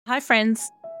Hi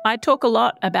friends, I talk a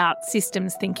lot about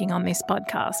systems thinking on this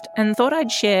podcast and thought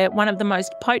I'd share one of the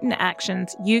most potent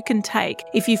actions you can take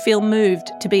if you feel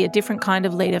moved to be a different kind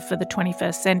of leader for the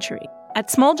 21st century. At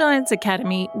Small Giants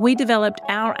Academy, we developed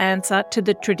our answer to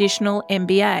the traditional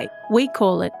MBA. We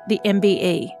call it the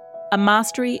MBE, a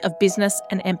Mastery of Business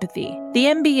and Empathy. The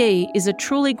MBE is a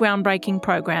truly groundbreaking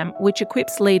program which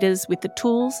equips leaders with the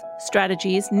tools,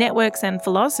 strategies, networks and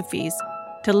philosophies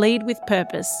to lead with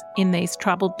purpose in these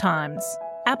troubled times.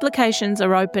 Applications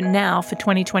are open now for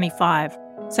 2025,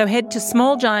 so head to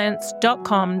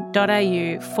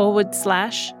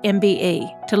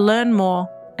smallgiants.com.au/MBE to learn more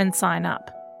and sign up.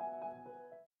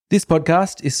 This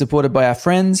podcast is supported by our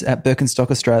friends at Birkenstock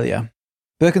Australia.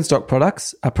 Birkenstock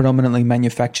products are predominantly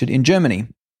manufactured in Germany,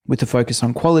 with a focus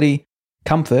on quality,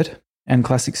 comfort, and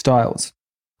classic styles.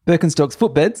 Birkenstock's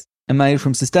footbeds are made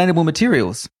from sustainable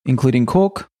materials, including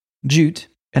cork, jute,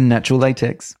 and natural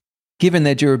latex. Given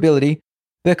their durability,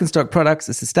 Birkenstock products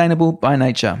are sustainable by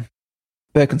nature.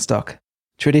 Birkenstock,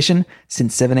 tradition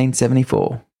since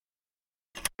 1774.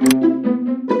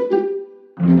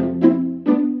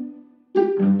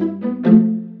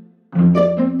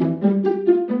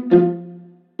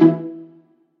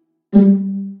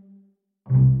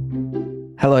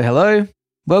 Hello.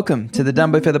 Welcome to the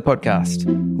Dumbo Feather Podcast,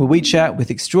 where we chat with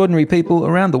extraordinary people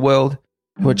around the world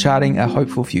who are charting a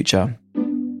hopeful future.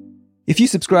 If you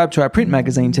subscribe to our print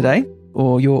magazine today,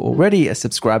 or you're already a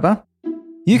subscriber,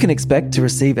 you can expect to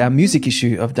receive our music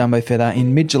issue of Dumbo Feather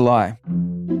in mid-July.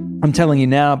 I'm telling you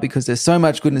now because there's so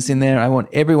much goodness in there, I want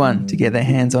everyone to get their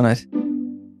hands on it.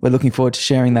 We're looking forward to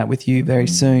sharing that with you very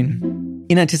soon.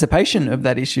 In anticipation of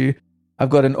that issue,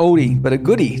 I've got an oldie but a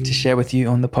goodie to share with you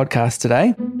on the podcast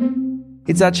today.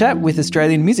 It's our chat with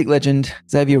Australian music legend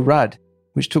Xavier Rudd,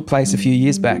 which took place a few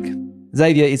years back.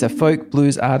 Xavier is a folk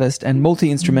blues artist and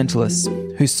multi-instrumentalist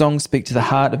whose songs speak to the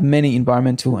heart of many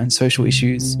environmental and social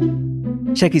issues.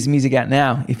 Check his music out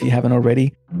now if you haven't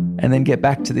already, and then get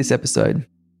back to this episode.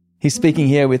 He's speaking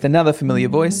here with another familiar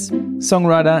voice,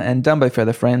 songwriter and Dumbo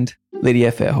Feather friend,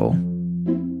 Lydia Fairhall.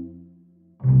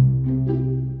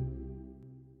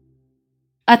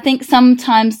 I think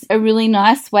sometimes a really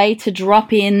nice way to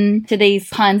drop in to these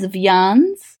kinds of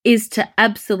yarns is to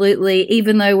absolutely,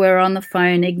 even though we're on the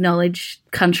phone, acknowledge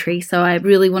country. So I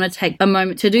really want to take a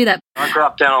moment to do that. I grew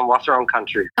up down on Wathaurong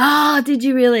country. Oh, did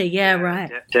you really? Yeah,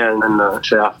 right. Down in the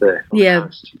south there. Yeah,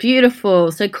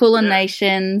 beautiful. So Kulin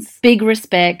Nations, big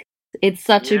respect. It's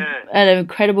such an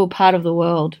incredible part of the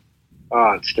world.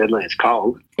 Oh, it's deadly. It's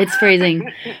cold. It's freezing.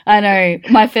 I know.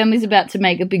 My family's about to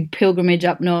make a big pilgrimage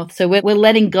up north, so we're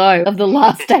letting go of the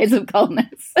last days of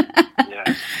coldness.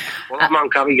 Yeah. Well, I'm on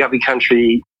Gubby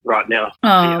country right now.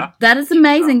 Oh, that is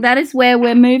amazing. That is where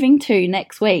we're moving to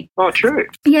next week. Oh, true.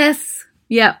 Yes.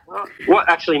 Yeah. What,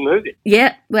 actually moving?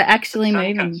 Yeah, we're actually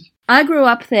moving. I grew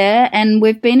up there and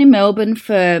we've been in Melbourne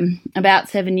for about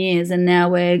 7 years, and now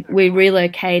we're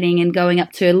relocating and going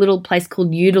up to a little place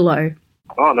called Udalo.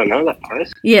 Oh, I don't know that place.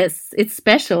 Yes, it's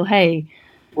special, hey.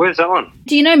 Where's that one?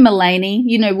 Do you know Mullaney?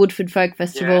 You know Woodford Folk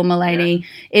Festival, Mullaney. Yeah.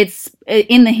 It's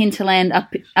in the hinterland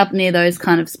up near those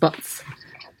kind of spots.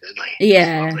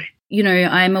 Yeah. You know,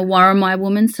 I'm a Warramai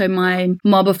woman, so my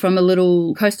mob are from a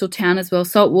little coastal town as well,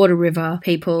 Saltwater River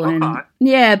people. And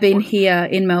I've been here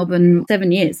in Melbourne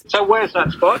 7 years. So where's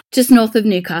that spot? Just north of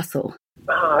Newcastle.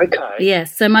 Oh, okay.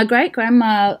 Yes, so my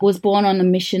great-grandma was born on a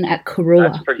mission at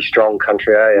Kurua. That's pretty strong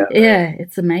country, eh? Yeah,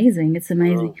 it's amazing. It's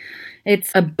amazing.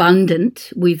 It's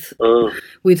abundant with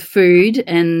food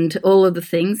and all of the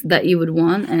things that you would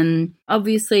want, and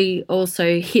obviously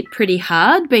also hit pretty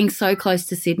hard being so close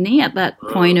to Sydney at that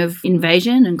point of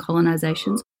invasion and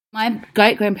colonisation. My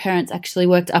great-grandparents actually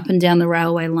worked up and down the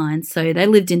railway line, so they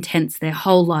lived in tents their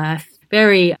whole life.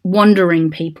 Very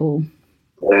wandering people.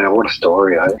 Yeah, what a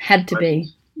story, eh? Had to be.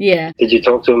 Yeah. Did you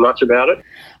talk to him much about it?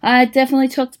 I definitely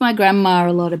talked to my grandma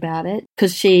a lot about it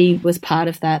because she was part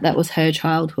of that. That was her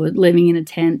childhood, living in a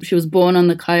tent. She was born on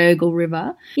the Kyogle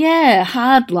River. Yeah,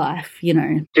 hard life, you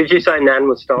know. Did you say Nan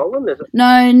was stolen? Is it?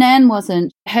 No, Nan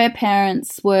wasn't. Her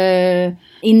parents were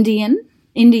Indian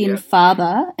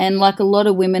father, and like a lot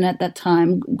of women at that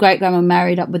time, great-grandma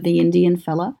married up with the Indian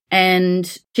fella,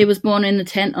 and she was born in a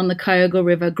tent on the Kyogle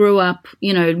River, grew up,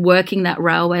 you know, working that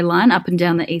railway line up and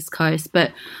down the east coast,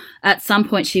 but at some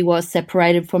point she was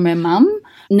separated from her mum,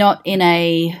 not in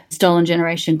a stolen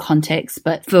generation context,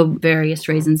 but for various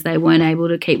reasons they weren't able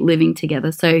to keep living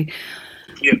together. So,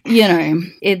 you know,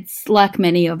 it's like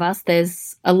many of us,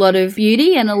 there's a lot of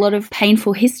beauty and a lot of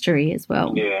painful history as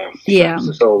well. Yeah.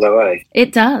 It's all the way.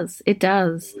 It does.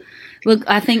 Look,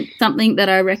 I think something that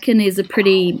I reckon is a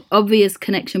pretty obvious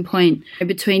connection point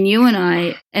between you and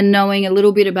I, and knowing a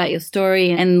little bit about your story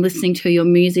and listening to your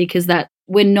music, is that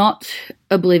we're not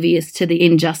oblivious to the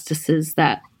injustices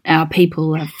that our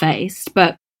people have faced.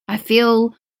 But I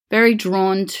feel very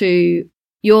drawn to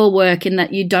your work in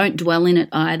that you don't dwell in it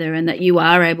either, and that you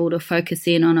are able to focus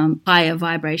in on a higher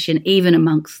vibration even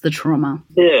amongst the trauma.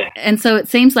 Yeah. And so it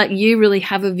seems like you really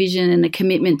have a vision and a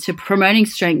commitment to promoting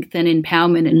strength and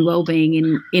empowerment and well-being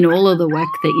in all of the work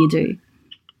that you do.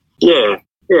 Yeah.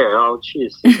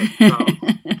 Cheers.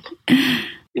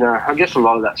 I guess a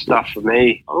lot of that stuff for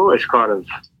me, I always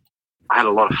I had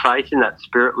a lot of faith in that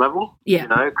spirit level,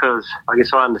 because I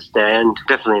guess I understand,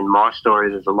 definitely in my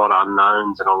story, there's a lot of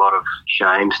unknowns and a lot of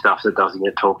shame stuff that doesn't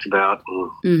get talked about,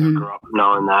 and I grew up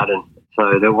knowing that, and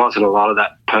so there wasn't a lot of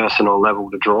that personal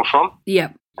level to draw from.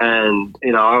 Yeah. And, I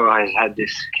always had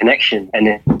this connection,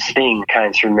 and this thing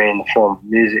came through me in the form of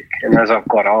music. And as I've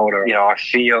got older, I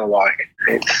feel like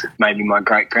it's maybe my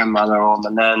great-grandmother or my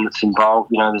nan that's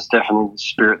involved. There's definitely the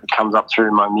spirit that comes up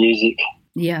through my music.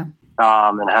 Yeah.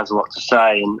 And has a lot to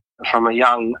say. And from a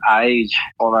young age,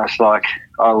 almost like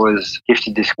I was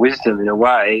gifted this wisdom in a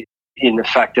way, in the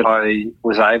fact that I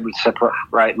was able to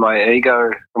separate my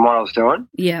ego from what I was doing.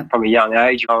 Yeah. From a young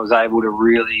age, I was able to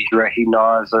really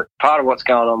recognise that part of what's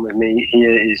going on with me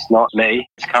here is not me.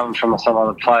 It's coming from some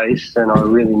other place, and I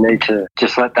really need to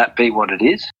just let that be what it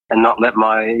is and not let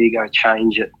my ego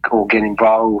change it or get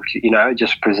involved,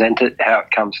 just present it how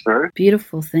it comes through.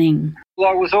 Beautiful thing. Well,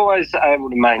 I was always able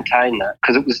to maintain that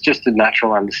because it was just a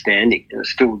natural understanding, and it's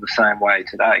still the same way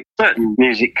today. Certain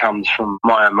music comes from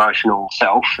my emotional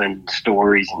self and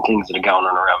stories and things that are going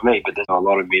on around me, but there's a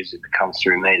lot of music that comes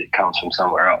through me that comes from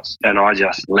somewhere else, and I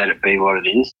just let it be what it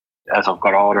is. As I've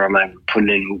got older, I'm able to put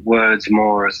in words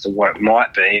more as to what it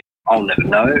might be. I'll never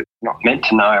know. Not meant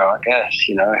to know, I guess,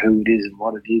 who it is and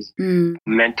what it is. I'm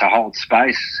meant to hold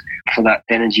space for that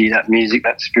energy, that music,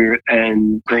 that spirit,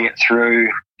 and bring it through,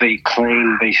 be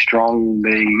clean, be strong,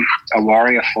 be a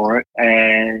warrior for it,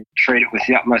 and treat it with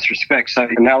the utmost respect. So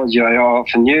the analogy I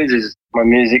often use is my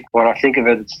music. When I think of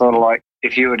it, it's sort of like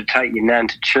if you were to take your nan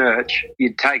to church,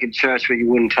 you'd take her to church, but you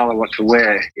wouldn't tell her what to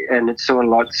wear. And it's sort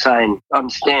of like saying, I'm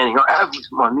standing, I have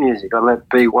my music, I let it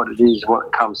be what it is,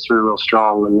 what comes through real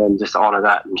strong, and then just honour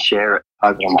that and share it. I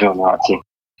hope I'm doing the right thing.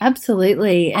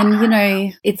 Absolutely.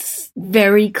 And, it's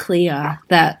very clear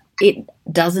that it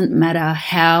doesn't matter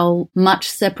how much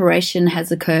separation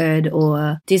has occurred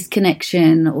or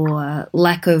disconnection or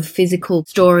lack of physical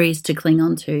stories to cling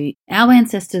on to. Our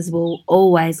ancestors will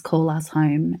always call us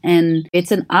home, and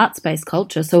it's an arts-based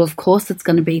culture, so of course it's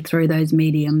going to be through those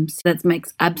mediums. That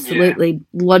makes absolutely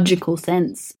logical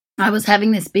sense. I was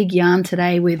having this big yarn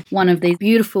today with one of these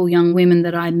beautiful young women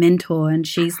that I mentor, and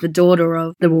she's the daughter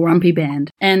of the Warumpi band.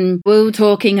 And we were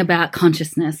talking about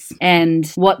consciousness and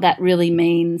what that really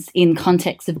means in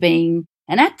context of being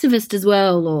an activist as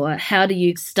well, or how do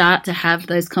you start to have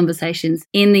those conversations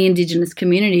in the Indigenous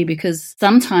community, because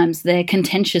sometimes they're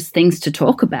contentious things to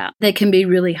talk about. They can be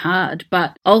really hard,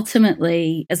 but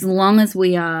ultimately, as long as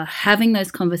we are having those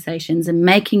conversations and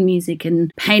making music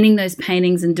and painting those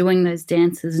paintings and doing those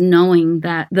dances, knowing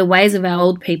that the ways of our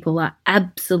old people are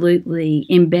absolutely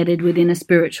embedded within a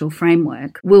spiritual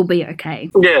framework, we'll be okay.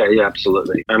 Yeah,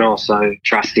 absolutely. And also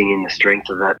trusting in the strength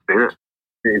of that spirit.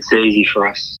 It's easy for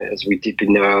us as we dip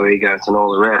into our egos and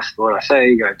all the rest. When I say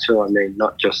ego too, I mean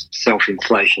not just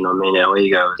self-inflation. I mean our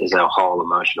ego is our whole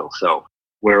emotional self.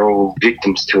 We're all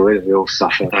victims to it. We all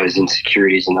suffer those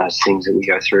insecurities and those things that we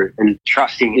go through. And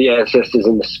trusting the ancestors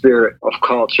and the spirit of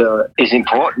culture is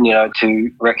important,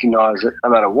 to recognise that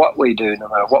no matter what we do, no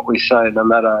matter what we say, no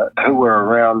matter who we're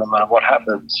around, no matter what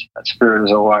happens, that spirit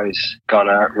is always going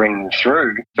to ring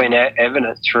through. It's been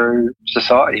evident through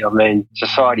society. I mean,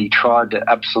 society tried to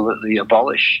absolutely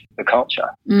abolish the culture.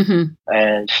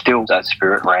 And still that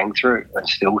spirit rang through. And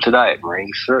still today it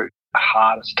rings through. The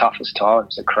hardest, toughest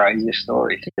times, the craziest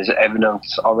stories. There's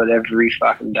evidence of it every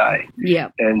fucking day.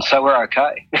 Yeah. And so we're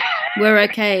okay. We're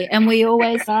okay. And we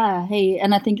always are. Hey,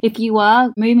 and I think if you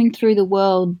are moving through the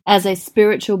world as a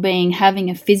spiritual being, having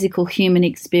a physical human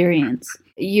experience,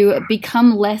 you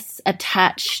become less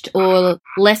attached or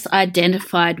less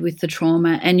identified with the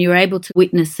trauma, and you're able to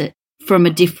witness it from a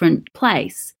different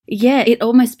place. Yeah, it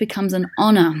almost becomes an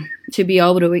honour to be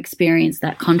able to experience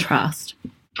that contrast.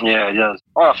 Yeah, it does.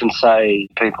 I often say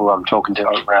to people I'm talking to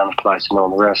around the place and all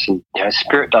the rest, and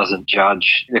spirit doesn't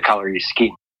judge the colour of your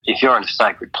skin. If you're in a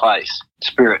sacred place,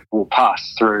 spirit will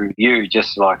pass through you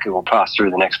just like it will pass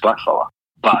through the next blackfella.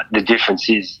 But the difference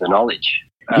is the knowledge.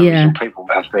 Aboriginal people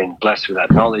have been blessed with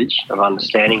that knowledge of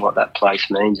understanding what that place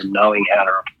means and knowing how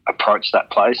to approach that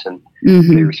place and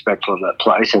be respectful of that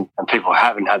place. And people who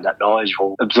haven't had that knowledge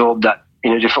will absorb that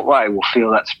in a different way, will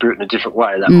feel that spirit in a different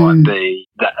way. That might be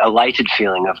that elated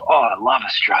feeling of, oh, I love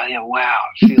Australia. Wow,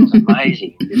 it feels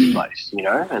amazing in this place, you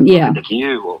know, and look at the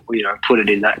view, or, you know, put it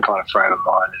in that kind of frame of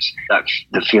mind as that's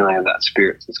the feeling of that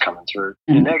spirit that's coming through.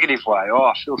 In a negative way, oh,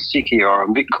 I feel sick here, or I'm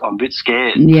a bit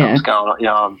scared. Something's going on, you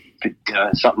know, I'm a bit, you know,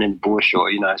 something in the bush, or,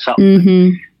 you know,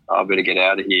 something. I better get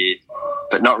out of here,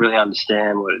 but not really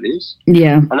understand what it is.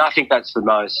 Yeah. And I think that's the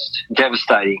most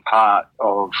devastating part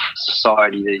of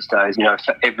society these days, you know,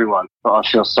 for everyone. I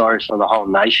feel sorry for the whole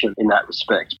nation in that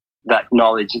respect. That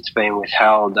knowledge that's been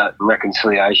withheld, that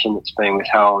reconciliation that's been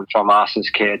withheld from us as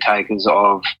caretakers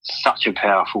of such a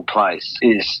powerful place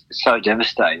is so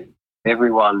devastating.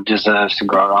 Everyone deserves to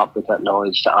grow up with that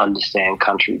knowledge to understand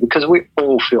country, because we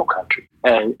all feel country.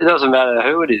 And it doesn't matter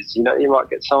who it is. You know, you might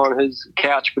get someone who's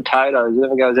couch potato, who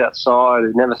never goes outside,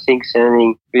 who never thinks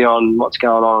anything beyond what's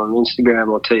going on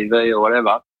Instagram or TV or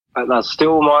whatever. But they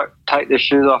still might take their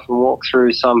shoes off and walk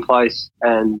through some place,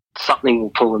 and something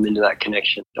will pull them into that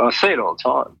connection. I see it all the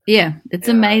time. Yeah, it's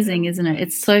amazing, isn't it?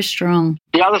 It's so strong.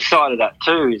 The other side of that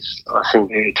too is, I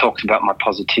think we talked about my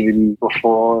positivity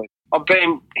before. I've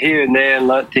been here and there and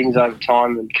learnt things over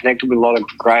time and connected with a lot of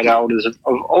great elders of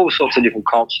all sorts of different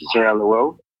cultures around the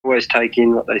world. Always take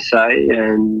in what they say.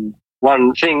 And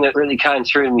one thing that really came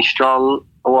through to me strong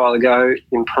a while ago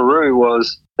in Peru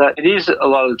was that it is a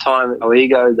lot of the time our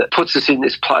ego that puts us in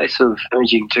this place of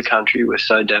damaging to country. We're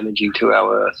so damaging to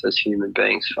our earth as human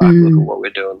beings. Fuck, look at what we're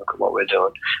doing, look at what we're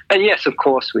doing. And yes, of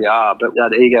course we are, but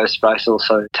that ego space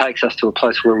also takes us to a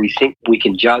place where we think we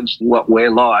can judge what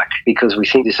we're like because we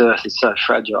think this earth is so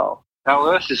fragile.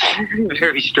 Our earth is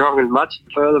very strong and much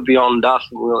further beyond us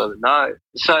than we'll ever know.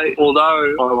 So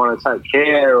although I want to take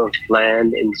care of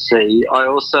land and sea, I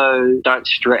also don't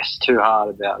stress too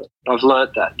hard about it. I've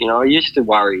learnt that. You know, I used to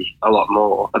worry a lot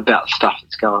more about stuff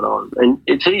that's going on. And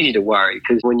it's easy to worry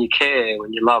because when you care,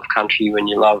 when you love country, when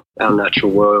you love our natural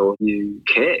world, you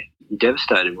care. You're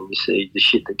devastated when you see the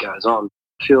shit that goes on.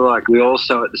 I feel like we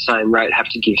also at the same rate have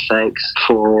to give thanks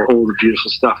for all the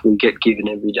beautiful stuff we get given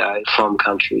every day from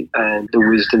country and the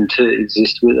wisdom to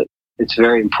exist with it. It's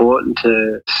very important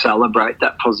to celebrate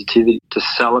that positivity, to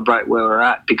celebrate where we're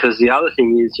at, because the other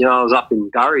thing is, you know, I was up in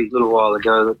Gurry a little while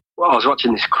ago. Well, I was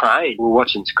watching this crane. We were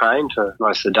watching this crane for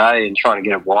most of the day and trying to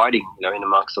get a whiting, you know, in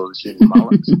amongst all this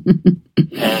mullets.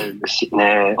 And we're sitting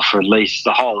there for at least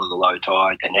the whole of the low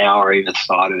tide, an hour either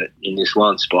side of it, in this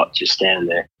one spot, just standing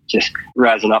there, just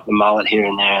razzing up the mullet here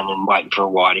and there and then waiting for a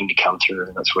whiting to come through,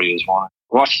 and that's what he was wanting.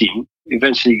 Watched him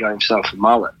eventually got himself a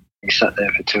mullet. He sat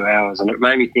there for 2 hours, and it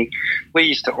made me think, we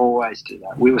used to always do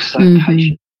that. We were so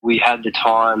patient. We had the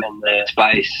time and the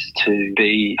space to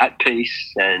be at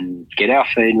peace and get our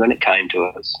feed when it came to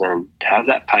us and have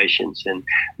that patience and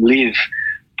live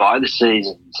by the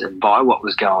seasons and by what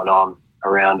was going on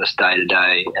around us day to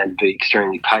day and be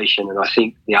extremely patient. And I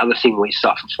think the other thing we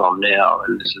suffer from now,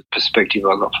 and this is a perspective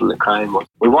I got from the crane, was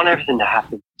we want everything to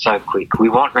happen so quick. We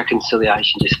want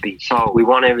reconciliation to just be solved. We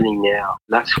want everything now.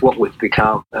 That's what we've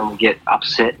become, and we get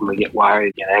upset and we get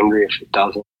worried, get angry if it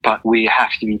doesn't. But we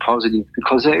have to be positive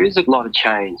because there is a lot of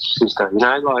change since then. You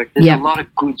know, like there's a lot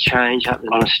of good change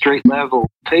happening on a street level.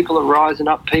 People are rising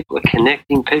up, people are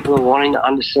connecting, people are wanting to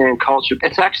understand culture.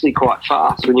 It's actually quite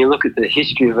fast when you look at the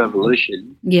history of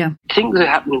evolution. Yeah. Things are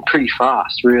happening pretty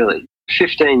fast, really.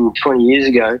 15, 20 years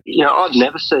ago, you know, I'd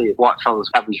never see white fellas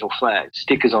Aboriginal flags,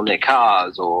 stickers on their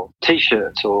cars or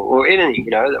T-shirts or anything,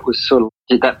 you know, that was sort of,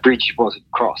 that bridge wasn't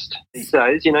crossed. These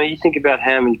days, you know, you think about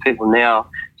how many people now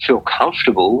feel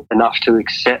comfortable enough to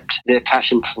accept their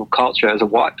passion for culture as a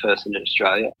white person in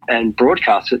Australia and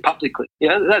broadcast it publicly. You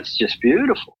know, that's just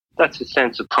beautiful. That's a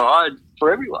sense of pride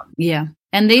for everyone. Yeah.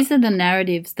 And these are the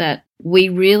narratives that we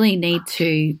really need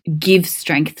to give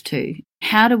strength to.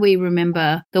 How do we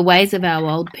remember the ways of our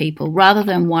old people rather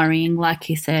than worrying, like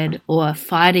you said, or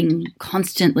fighting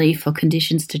constantly for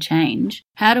conditions to change?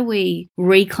 How do we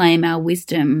reclaim our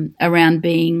wisdom around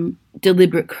being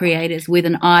deliberate creators with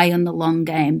an eye on the long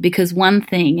game? Because one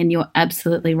thing, and you're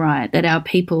absolutely right, that our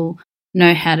people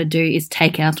know how to do is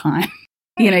take our time.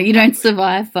 You know, you don't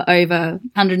survive for over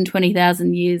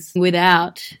 120,000 years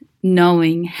without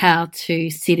knowing how to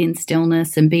sit in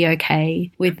stillness and be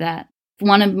okay with that.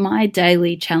 One of my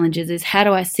daily challenges is how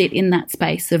do I sit in that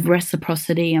space of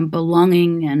reciprocity and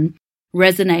belonging and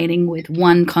resonating with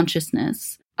one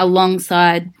consciousness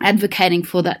alongside advocating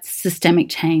for that systemic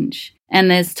change. And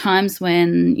there's times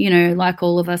when, you know, like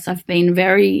all of us, I've been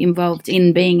very involved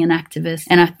in being an activist.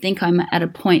 And I think I'm at a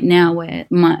point now where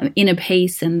my inner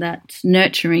peace and that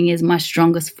nurturing is my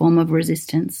strongest form of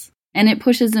resistance. And it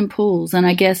pushes and pulls. And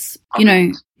I guess, you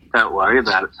know... Don't worry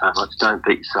about it so much. Don't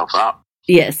beat yourself up.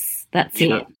 Yes, that's it.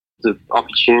 Know, the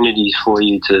opportunities for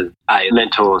you to,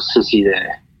 mentor Sissy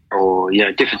there, or, you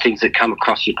know, different things that come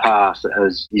across your path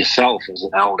as yourself as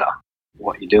an elder.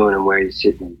 What you're doing and where you're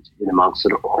sitting in amongst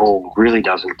it all really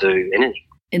doesn't do anything.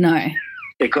 No.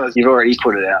 Because you've already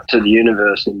put it out to the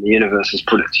universe, and the universe has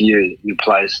put it to you, your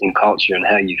place in culture and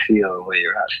how you feel and where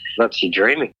you're at. That's your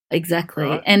dreaming. Exactly.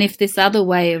 Right? And if this other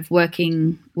way of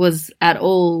working was at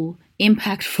all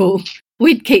impactful,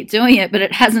 we'd keep doing it, but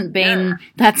it hasn't been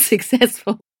that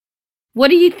successful. What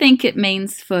do you think it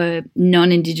means for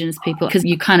non-Indigenous people? Because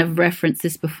you kind of referenced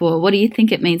this before. What do you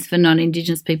think it means for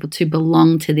non-Indigenous people to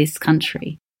belong to this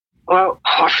country? Well,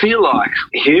 I feel like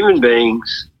human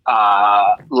beings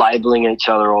are labelling each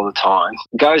other all the time.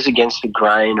 It goes against the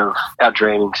grain of our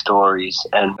dreaming stories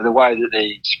and the way that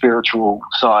the spiritual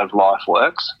side of life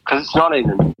works, because it's not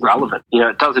even relevant. You know,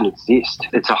 it doesn't exist.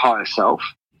 It's a higher self.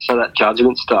 So that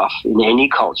judgment stuff in any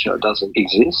culture doesn't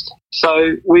exist.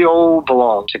 So we all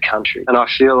belong to country. And I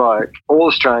feel like all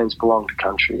Australians belong to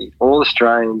country. All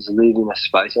Australians live in a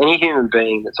space. Any human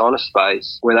being that's on a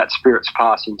space where that spirit's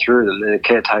passing through them, they're the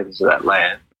caretakers of that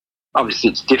land. Obviously,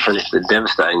 it's different if they're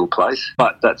devastating the place.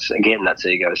 But that's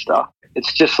ego stuff.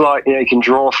 It's just like, you know, you can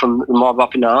draw from the mob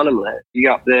up in Arnhem Land. You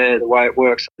go up there, the way it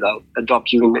works, they'll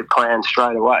adopt you in their plan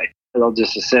straight away. They'll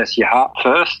just assess your heart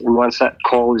first, and once that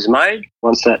call is made,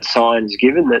 once that sign is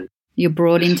given, then you're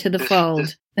brought into the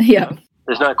fold. Yeah.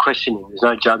 There's no questioning. There's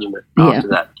no judgment after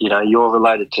that. You know, you're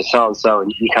related to so-and-so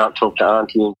and you can't talk to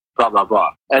auntie and blah, blah,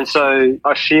 blah. And so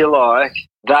I feel like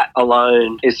that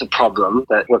alone is the problem,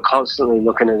 that we're constantly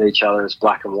looking at each other as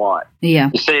black and white. Yeah.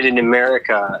 You see it in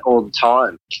America all the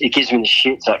time. It gives me the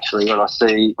shits, actually, when I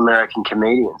see American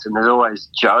comedians, and there's always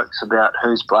jokes about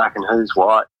who's black and who's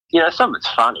white. You know, some of it's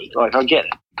funny, like I get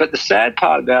it. But the sad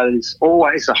part about it is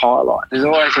always a highlight. There's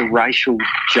always a racial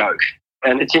joke.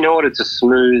 And it's in order to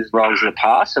smooth wrongs of the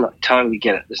past, and I totally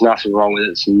get it. There's nothing wrong with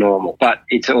it. It's normal. But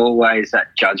it's always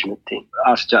that judgment thing,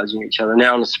 us judging each other.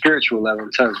 Now, on a spiritual level,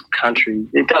 in terms of country,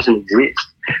 it doesn't exist.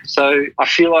 So I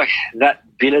feel like that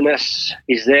bitterness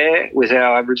is there with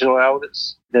our Aboriginal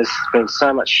elders. There's been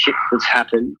so much shit that's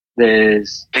happened.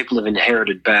 There's people have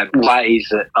inherited bad ways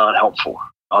that aren't helpful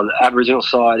on the Aboriginal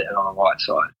side and on the white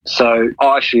side. So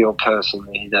I feel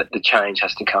personally that the change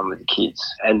has to come with the kids,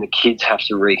 and the kids have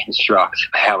to reconstruct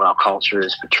how our culture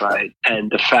is portrayed. And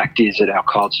the fact is that our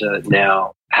culture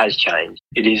now has changed.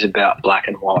 It is about black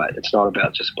and white. It's not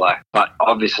about just black. But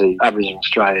obviously Aboriginal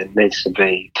Australia needs to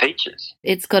be teachers.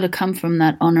 It's got to come from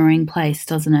that honouring place,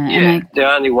 doesn't it? Yeah, the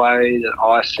only way that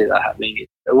I see that happening,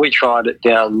 we tried it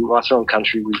down Western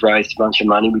Country. We raised a bunch of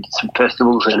money. We did some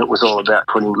festivals, and it was all about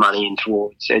putting money in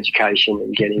towards education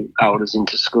and getting elders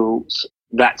into schools.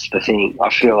 That's the thing. I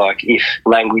feel like if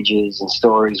languages and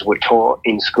stories were taught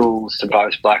in schools to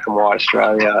both black and white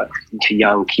Australia, to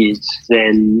young kids,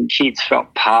 then kids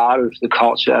felt part of the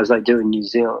culture as they do in New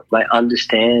Zealand. They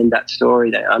understand that story.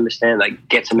 They understand. They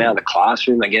get them out of the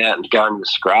classroom. They get out and go into the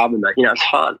scrub, and it's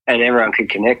fun, and everyone can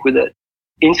connect with it.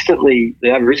 Instantly,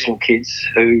 the Aboriginal kids,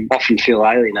 who often feel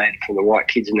alienated from the white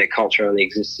kids in their culture, only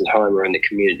exists at home or in the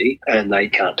community, and they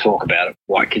can't talk about it,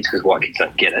 white kids, because white kids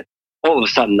don't get it. All of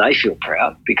a sudden they feel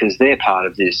proud because they're part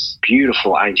of this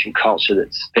beautiful ancient culture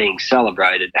that's being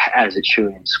celebrated as it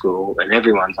should in school, and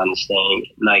everyone's understanding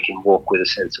it, and they can walk with a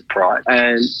sense of pride.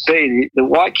 And B, the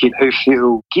white kid who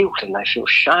feel guilt and they feel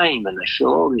shame and they feel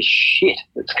all this shit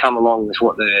that's come along with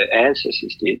what their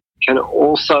ancestors did, can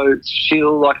also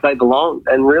feel like they belong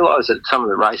and realise that some of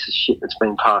the racist shit that's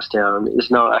been passed down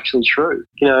is not actually true.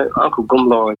 You know, Uncle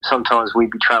Gumlo, sometimes we'd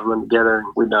be travelling together and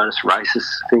we'd notice racist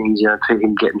things, you know,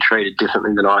 people getting treated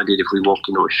differently than I did if we walked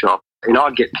into a shop. And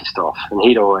I'd get pissed off, and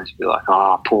he'd always be like,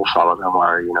 "Oh, poor fella, don't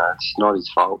worry, you know, it's not his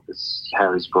fault, it's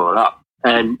how he's brought up."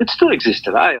 And it still exists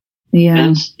today. Yeah.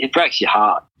 And it breaks your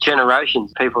heart.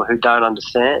 Generations, people who don't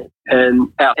understand.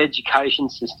 And our education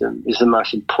system is the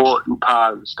most important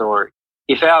part of the story.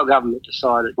 If our government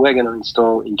decided we're going to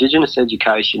install Indigenous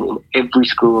education in every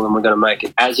school and we're going to make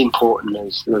it as important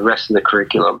as the rest of the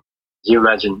curriculum, you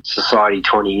imagine society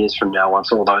 20 years from now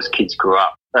once all those kids grew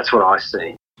up. That's what I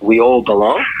see. We all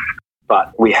belong,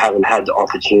 but we haven't had the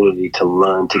opportunity to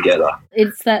learn together.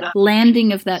 It's that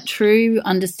landing of that true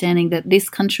understanding that this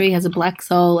country has a black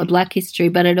soul, a black history,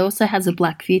 but it also has a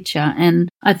black future. And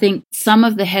I think some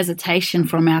of the hesitation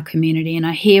from our community, and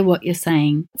I hear what you're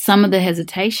saying, some of the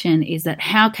hesitation is that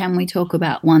how can we talk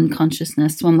about one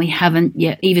consciousness when we haven't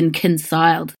yet even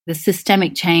conciled the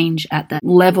systemic change at that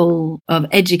level of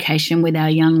education with our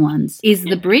young ones is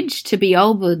the bridge to be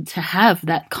able to have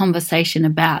that conversation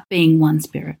about being one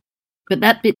spirit. But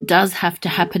that bit does have to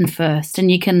happen first, and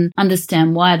you can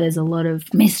understand why there's a lot of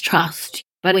mistrust.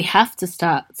 But we have to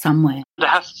start somewhere. It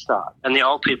has to start. And the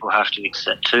old people have to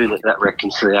accept too that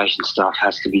reconciliation stuff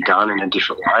has to be done in a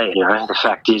different way. You know, the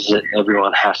fact is that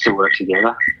everyone has to work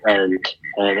together and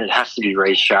it has to be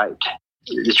reshaped.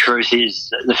 The truth is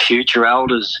that the future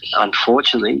elders,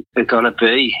 unfortunately, are going to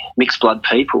be mixed blood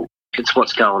people. It's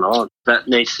what's going on. That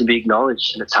needs to be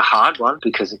acknowledged. And it's a hard one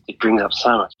because it brings up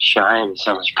so much shame and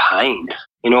so much pain.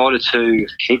 In order to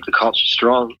keep the culture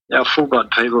strong, our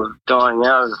full-blood people are dying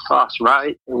out at a fast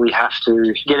rate. And we have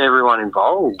to get everyone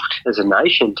involved as a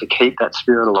nation to keep that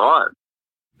spirit alive.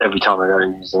 Every time I go to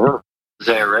New Zealand, I was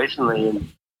there recently and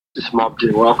this mob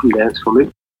did a welcome dance for me.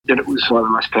 And it was one of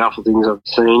the most powerful things I've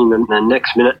seen. And the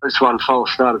next minute, this one fella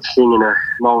started singing a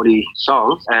Māori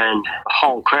song and the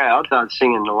whole crowd started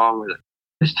singing along with it.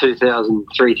 There's 2,000,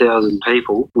 3,000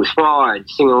 people with pride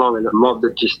singing along with a mob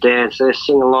that just dance. They're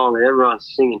singing along and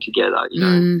everyone's singing together, you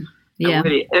know. Yeah. And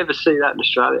where do you ever see that in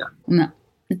Australia? No,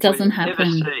 it doesn't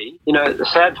happen. You know, the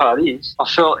sad part is I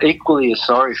feel equally as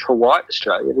sorry for white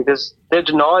Australia because they're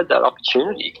denied that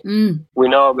opportunity. We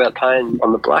know about pain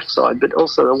on the black side, but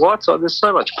also the white side, there's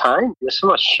so much pain, there's so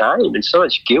much shame and so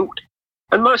much guilt.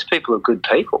 And most people are good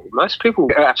people. Most people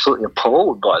are absolutely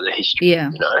appalled by the history, you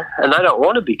know, and they don't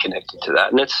want to be connected to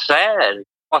that. And it's sad.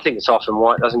 I think it's often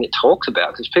why it doesn't get talked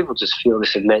about because people just feel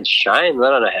this immense shame. They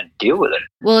don't know how to deal with it.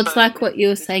 Well, it's like what you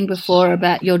were saying before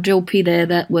about your Jilpi there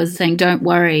that was saying, don't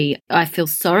worry, I feel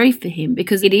sorry for him,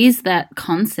 because it is that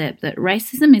concept that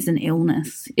racism is an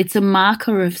illness. It's a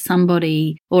marker of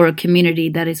somebody or a community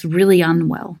that is really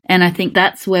unwell. And I think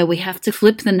that's where we have to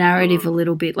flip the narrative a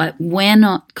little bit. Like, we're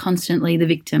not constantly the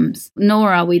victims,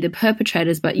 nor are we the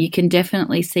perpetrators, but you can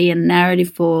definitely see a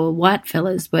narrative for white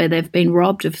fellas where they've been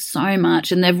robbed of so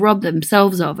much and they've robbed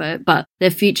themselves of it, but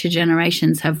their future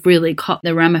generations have really caught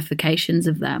the ramifications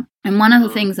of that. And one of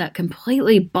the things that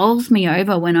completely bowls me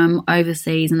over when I'm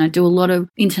overseas, and I do a lot of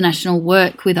international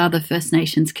work with other First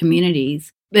Nations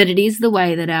communities, but it is the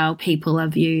way that our people are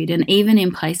viewed. And even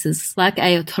in places like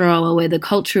Aotearoa, where the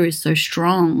culture is so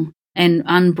strong and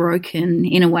unbroken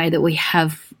in a way that we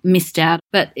have missed out.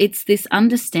 But it's this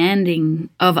understanding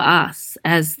of us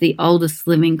as the oldest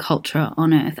living culture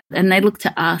on earth. And they look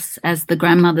to us as the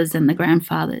grandmothers and the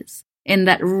grandfathers. And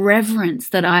that reverence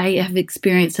that I have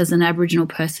experienced as an Aboriginal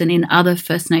person in other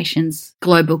First Nations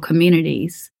global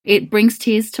communities, it brings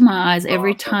tears to my eyes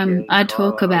every time I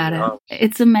talk about it.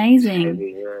 It's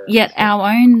amazing. Yet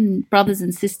our own brothers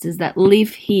and sisters that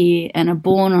live here and are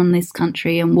born on this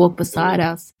country and walk beside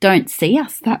us don't see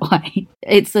us that way.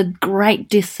 It's a great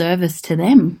disservice to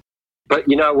them. But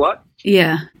you know what?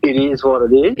 Yeah. It is what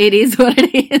it is. It is what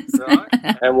it is.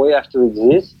 Right? And we have to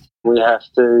exist. We have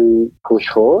to push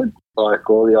forward like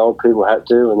all the old people had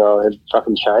to when they had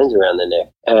fucking chains around their neck.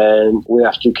 And we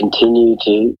have to continue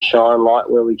to shine light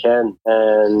where we can.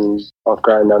 And I've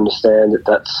grown to understand that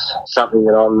that's something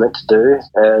that I'm meant to do.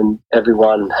 And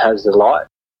everyone has the light.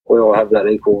 We all have that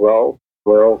equal role.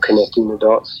 We're all connecting the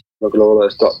dots. Look at all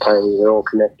those dot paintings. They're all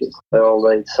connected. They all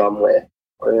lead somewhere.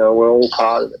 You know, we're all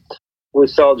part of it. We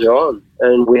soldier on,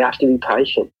 and we have to be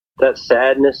patient. That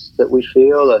sadness that we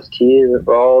feel, those tears that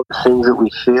roll, the things that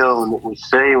we feel and that we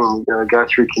see when we go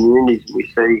through communities, and we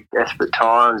see desperate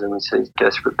times and we see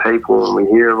desperate people and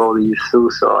we hear of all the youth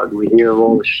suicide and we hear of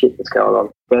all the shit that's going on.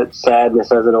 But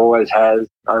sadness, as it always has,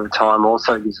 over time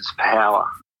also gives us power.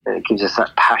 And it gives us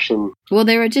that passion. Well,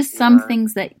 there are just some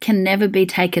things that can never be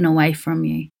taken away from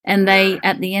you. And they,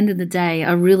 at the end of the day,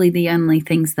 are really the only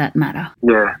things that matter.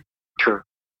 Yeah, true.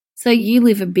 So you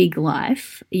live a big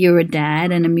life. You're a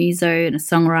dad and a muso and a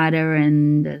songwriter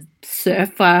and a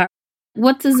surfer.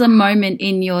 What does a moment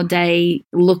in your day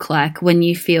look like when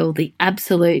you feel the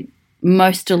absolute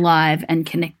most alive and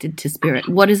connected to spirit?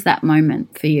 What is that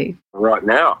moment for you? Right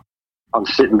now, I'm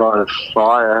sitting by the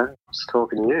fire just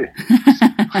talking to you.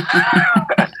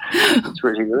 It's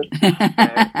pretty good.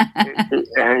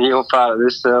 And you're part of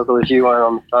this circle. If you weren't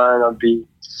on the phone, I'd be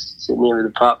sitting here with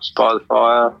the pups by the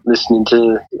fire, listening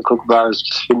to the kookaburras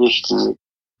just finished and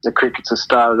the crickets have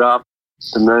started up.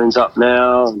 The moon's up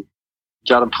now and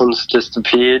Jadapun's just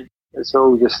appeared. It's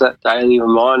all just that daily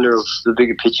reminder of the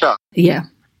bigger picture. Yeah.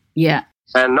 Yeah.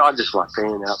 And I just like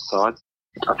being outside.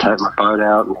 I take my boat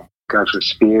out and go for a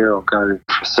spear or go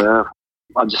for a surf.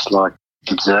 I just like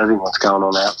observing what's going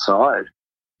on outside.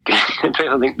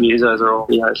 People think musos are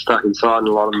all, stuck inside, and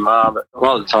a lot of them are, but a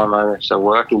lot of the time I have to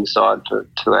work inside for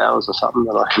 2 hours or something,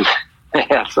 and I can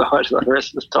be outside for the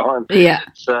rest of the time. Yeah.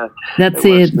 So that's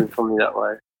it works for me that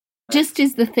way. Just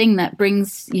is the thing that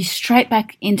brings you straight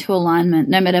back into alignment,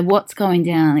 no matter what's going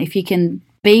down. If you can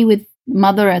be with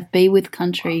Mother Earth, be with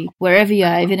country, wherever you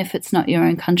are, even if it's not your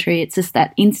own country, it's just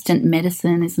that instant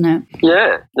medicine, isn't it?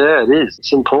 Yeah, it is.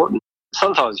 It's important.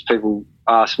 Sometimes people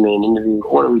ask me in an interview,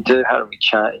 what do we do? How do we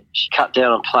change? Cut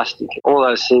down on plastic, all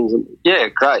those things. And yeah,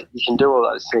 great, you can do all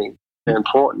those things. They're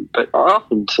important. But I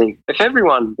often think if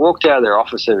everyone walked out of their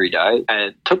office every day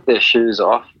and took their shoes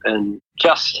off and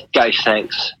just gave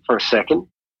thanks for a second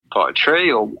by a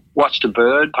tree or watched a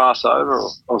bird pass over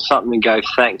or something and gave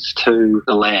thanks to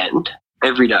the land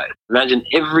every day. Imagine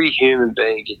every human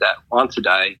being did that once a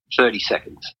day, 30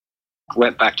 seconds,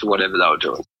 went back to whatever they were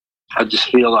doing. I just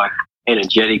feel like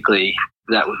energetically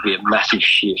that would be a massive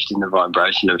shift in the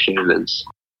vibration of humans.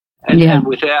 And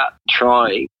without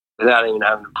trying, without even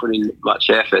having to put in much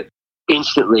effort,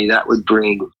 instantly that would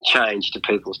bring change to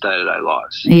people's day-to-day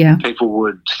lives. Yeah. People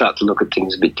would start to look at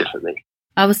things a bit differently.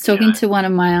 I was talking to one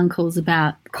of my uncles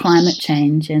about climate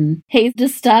change, and he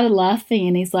just started laughing,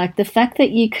 and he's like, the fact that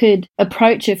you could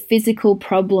approach a physical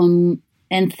problem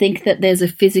and think that there's a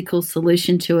physical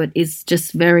solution to it is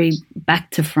just very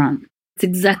back to front. It's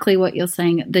exactly what you're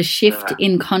saying. The shift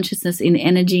in consciousness, in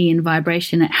energy, in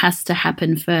vibration, it has to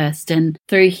happen first. And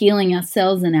through healing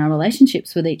ourselves and our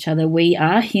relationships with each other, we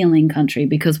are healing country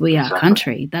because we are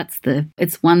country.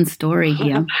 It's one story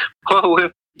here.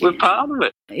 Well, we're part of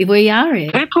it. We are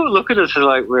it. People look at us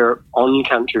like we're on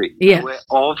country. Yeah. We're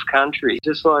of country.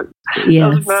 Just like, it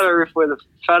doesn't matter if we're the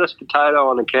fattest potato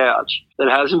on the couch that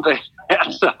hasn't been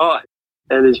outside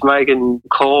and is making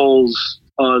calls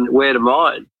on where to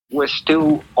mine. We're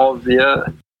still of the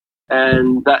earth,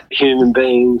 and that human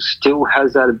being still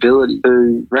has that ability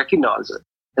to recognise it.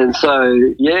 And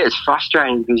so, it's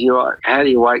frustrating because you're like, how do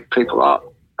you wake people up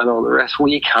and all the rest? Well,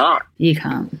 you can't. You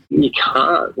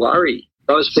can't worry.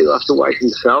 Those people have to wake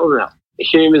themselves up.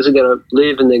 Humans are going to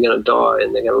live and they're going to die,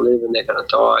 and they're going to live and they're going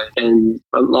to die. And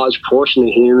a large portion of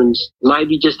humans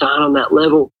maybe just aren't on that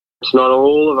level. It's not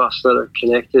all of us that are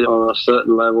connected on a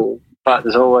certain level. But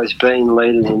there's always been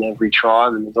leaders in every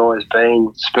tribe, and there's always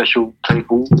been special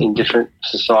people in different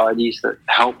societies that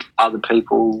help other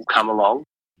people come along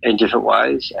in different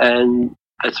ways. And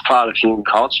it's part of human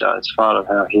culture. It's part of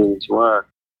how humans work.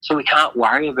 So we can't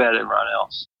worry about everyone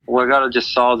else. We've got to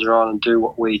just soldier on and do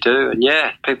what we do. And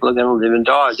people are going to live and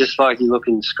die. Just like you look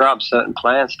in scrubs, certain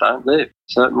plants don't live.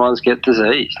 Certain ones get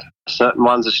diseased. Certain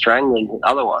ones are strangling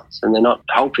other ones, and they're not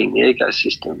helping the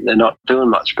ecosystem. They're not doing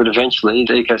much, but eventually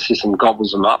the ecosystem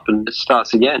gobbles them up and it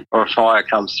starts again, or a fire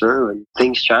comes through and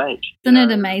things change. Isn't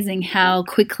it amazing how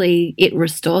quickly it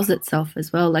restores itself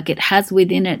as well? Like it has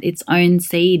within it its own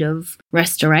seed of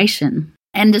restoration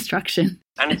and destruction.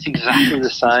 And it's exactly the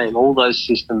same. All those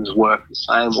systems work the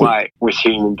same way with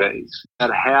human beings. No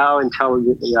matter how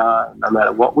intelligent we are, no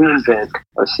matter what we invent,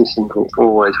 those systems will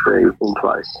always be in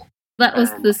place. That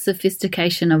was the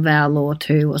sophistication of our law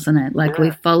too, wasn't it? Like we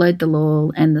followed the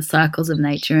law and the cycles of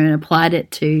nature and applied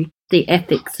it to the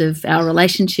ethics of our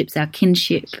relationships, our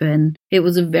kinship, and it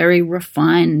was a very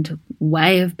refined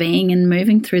way of being and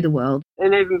moving through the world.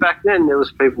 And even back then, there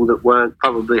was people that weren't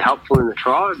probably helpful in the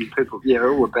tribe, and people,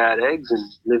 all were bad eggs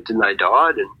and lived and they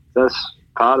died, and that's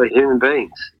part of human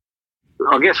beings.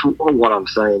 I guess what I'm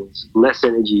saying is less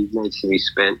energy needs to be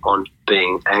spent on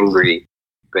being angry,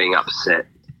 being upset,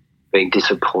 being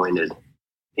disappointed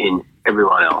in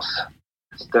everyone else.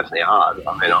 It's definitely hard.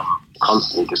 I mean, I'm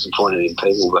constantly disappointed in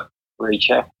people, but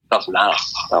recheck. Doesn't matter.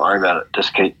 Don't worry about it.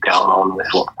 Just keep going on with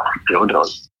what you're doing.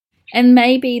 And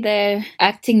maybe they're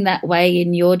acting that way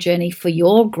in your journey for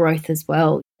your growth as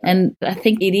well. And I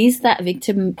think it is that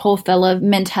victim, poor fella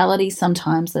mentality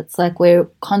sometimes. It's like we're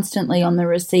constantly on the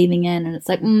receiving end, and it's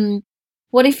like,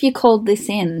 what if you called this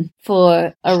in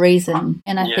for a reason?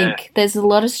 And I think there's a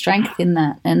lot of strength in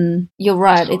that. And you're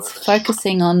right, it's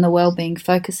focusing on the well-being,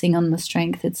 focusing on the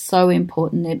strength. It's so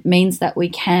important. It means that we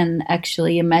can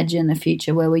actually imagine a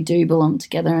future where we do belong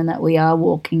together and that we are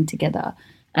walking together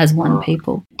as one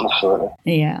people. Absolutely.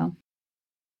 Yeah.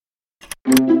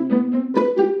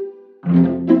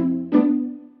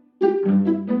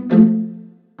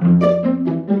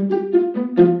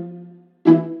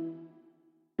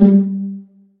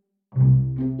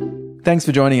 Thanks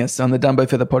for joining us on the Dumbo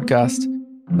Feather podcast.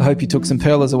 I hope you took some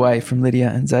pearlers away from Lydia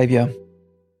and Xavier.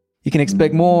 You can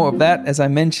expect more of that, as I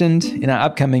mentioned, in our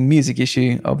upcoming music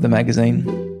issue of the magazine.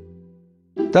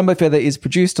 Dumbo Feather is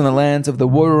produced on the lands of the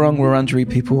Wurrung Wurundjeri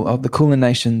people of the Kulin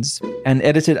Nations and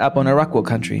edited up on Arakwal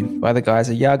country by the guys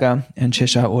at Yaga and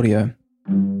Cheshire Audio.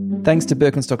 Thanks to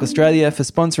Birkenstock Australia for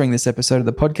sponsoring this episode of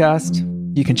the podcast.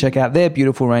 You can check out their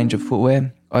beautiful range of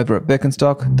footwear over at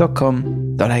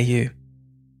birkenstock.com.au.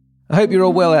 I hope you're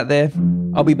all well out there.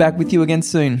 I'll be back with you again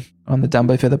soon on the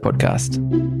Dumbo Feather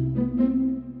podcast.